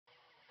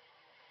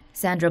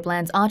Sandra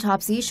Bland's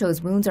autopsy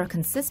shows wounds are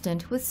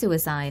consistent with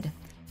suicide.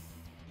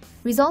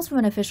 Results from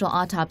an official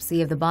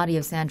autopsy of the body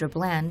of Sandra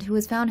Bland, who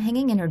was found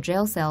hanging in her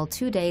jail cell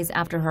 2 days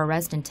after her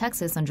arrest in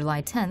Texas on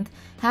July 10th,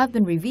 have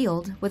been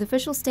revealed, with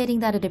officials stating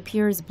that it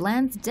appears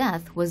Bland's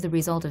death was the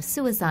result of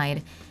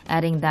suicide,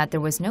 adding that there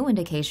was no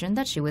indication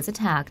that she was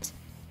attacked.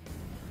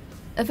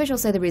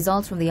 Officials say the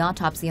results from the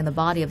autopsy on the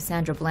body of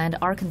Sandra Bland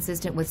are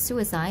consistent with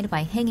suicide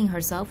by hanging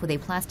herself with a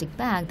plastic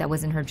bag that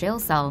was in her jail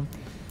cell.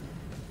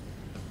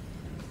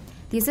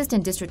 The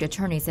assistant district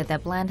attorney said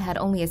that Bland had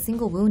only a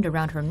single wound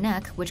around her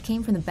neck, which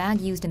came from the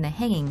bag used in the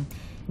hanging.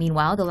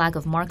 Meanwhile, the lack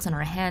of marks on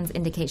her hands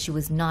indicate she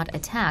was not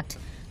attacked.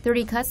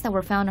 30 cuts that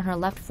were found on her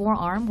left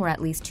forearm were at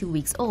least 2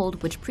 weeks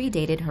old, which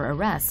predated her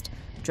arrest.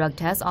 Drug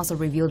tests also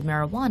revealed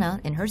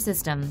marijuana in her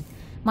system.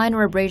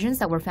 Minor abrasions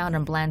that were found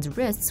on Bland's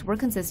wrists were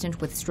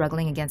consistent with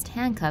struggling against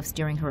handcuffs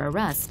during her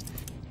arrest.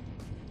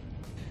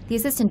 The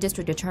assistant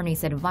district attorney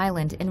said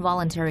violent,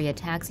 involuntary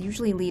attacks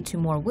usually lead to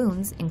more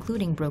wounds,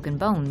 including broken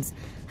bones.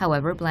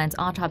 However, Bland's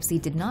autopsy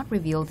did not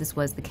reveal this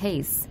was the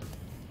case.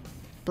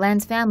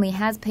 Bland's family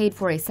has paid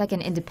for a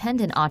second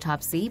independent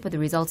autopsy, but the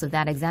results of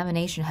that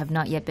examination have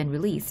not yet been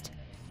released.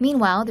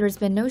 Meanwhile, there has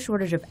been no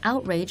shortage of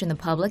outrage in the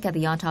public at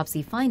the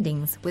autopsy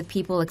findings, with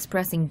people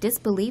expressing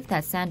disbelief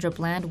that Sandra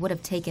Bland would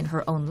have taken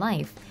her own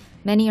life.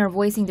 Many are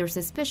voicing their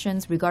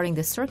suspicions regarding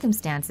the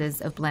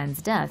circumstances of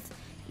Bland's death.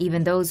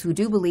 Even those who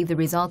do believe the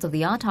results of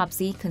the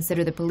autopsy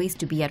consider the police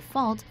to be at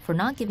fault for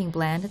not giving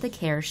Bland the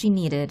care she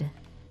needed.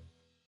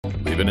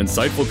 Leave an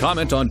insightful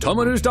comment on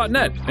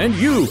TomoNews.net and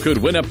you could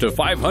win up to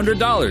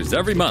 $500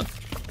 every month.